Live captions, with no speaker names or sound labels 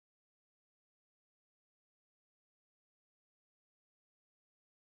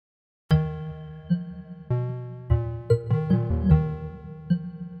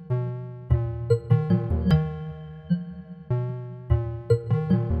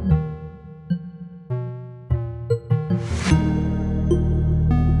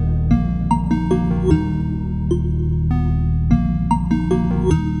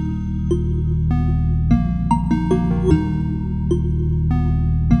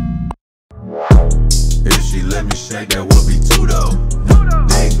let me shake, that would be two though.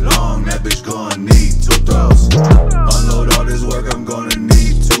 Dick long, that bitch gonna need two throws. Unload all this work, I'm gonna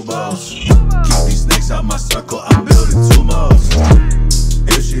need two balls. Keep these snakes out my circle, I'm building two modes.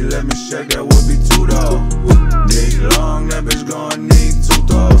 If she let me shake, that would be two though. Dick long, that bitch gonna need two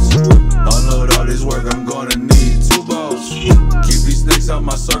throws. Unload all this work, I'm gonna need two balls. Keep these snakes out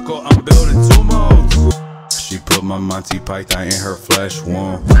my circle, I'm building two modes. She put my Monty Python in her flesh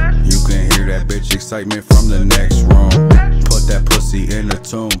wound. You can hear that bitch excitement from the next room. Put that pussy in the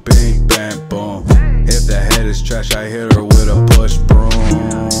tune, bing, bam, boom. If that head is trash, I hit her with a push broom.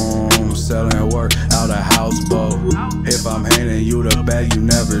 Selling work out a houseboat. If I'm handing you the bag, you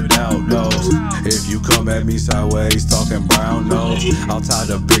never doubt those. If you come at me sideways, talking brown nose, I'll tie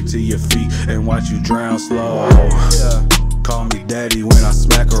the brick to your feet and watch you drown slow. Yeah. Call me daddy when I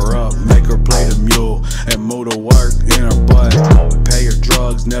smack her up. Make her play the mule and move the work in her butt. Pay her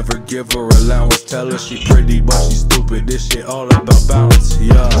drugs, never give her allowance. Tell her she pretty but she stupid. This shit all about balance,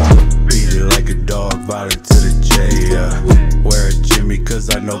 yeah. Beat it like a dog, violent to the J, yeah. Wear a Jimmy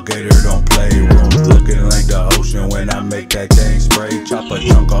cause I know Gator don't play rooms. Looking like the ocean when I make that gang spray. Chop a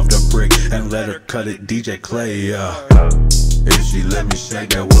chunk off the brick and let her cut it, DJ Clay, yeah. If she let me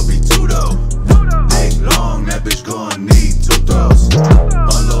shake, that would be two though. Dick long, that bitch gonna need two throws.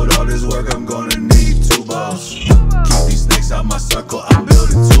 Unload all this work, I'm gonna need two balls. Keep these snakes out my circle, I'm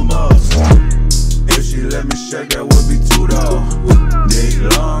building two modes. If she let me shake, that would be two though.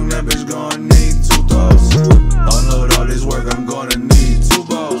 Dick long, that bitch gonna need two throws. Unload all this work, I'm gonna need two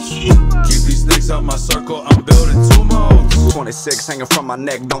balls. Keep these snakes out my circle, I'm building two modes. 26 hanging from my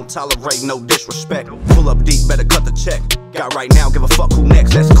neck, don't tolerate no disrespect. Pull up deep, better cut the check. Got right now, give a fuck who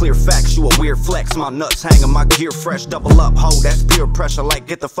next, that's clear facts. You a weird flex, my nuts hanging, my gear fresh. Double up, ho, that's peer pressure, like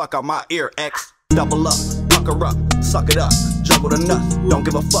get the fuck out my ear, X. Double up, pucker up, suck it up, juggle the nuts, don't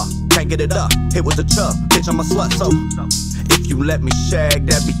give a fuck, can't get it up. Hit with the chub, bitch I'm a slut, so if you let me shag,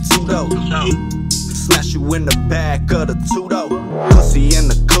 that'd be two though. Slash you in the back of the two though. Pussy in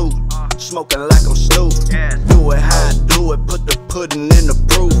the coupe, smoking like I'm Snoop. Do it how I do it, put the pudding in the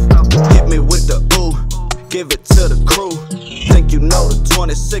proof. Hit me with the ooh, give it to the crew. Think you know the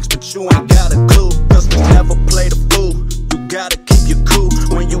 26, but you ain't got a clue. Cause we never play the fool. You gotta keep your cool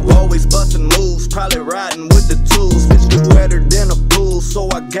when you always bustin' moves. Probably riding with the tools. Bitch get wetter than a pool, so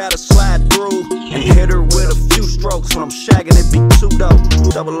I gotta slide through and hit her with a few strokes. When I'm shagging, it be two though.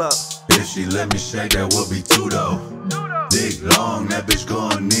 Double up. If she let me shake, that would be two though. Dick long, that bitch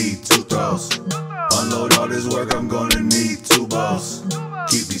gonna need two throws. Unload all this work, I'm gonna need two balls.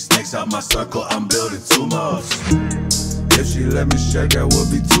 Keep these snakes out my circle, I'm building two modes. If she let me shake, that would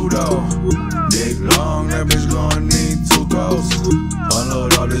be two though. Dick long, that bitch gonna need two throws.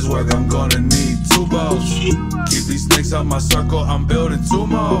 Unload all this work, I'm gonna need two balls. Keep these snakes out my circle, I'm building two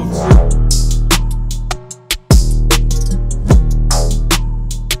modes.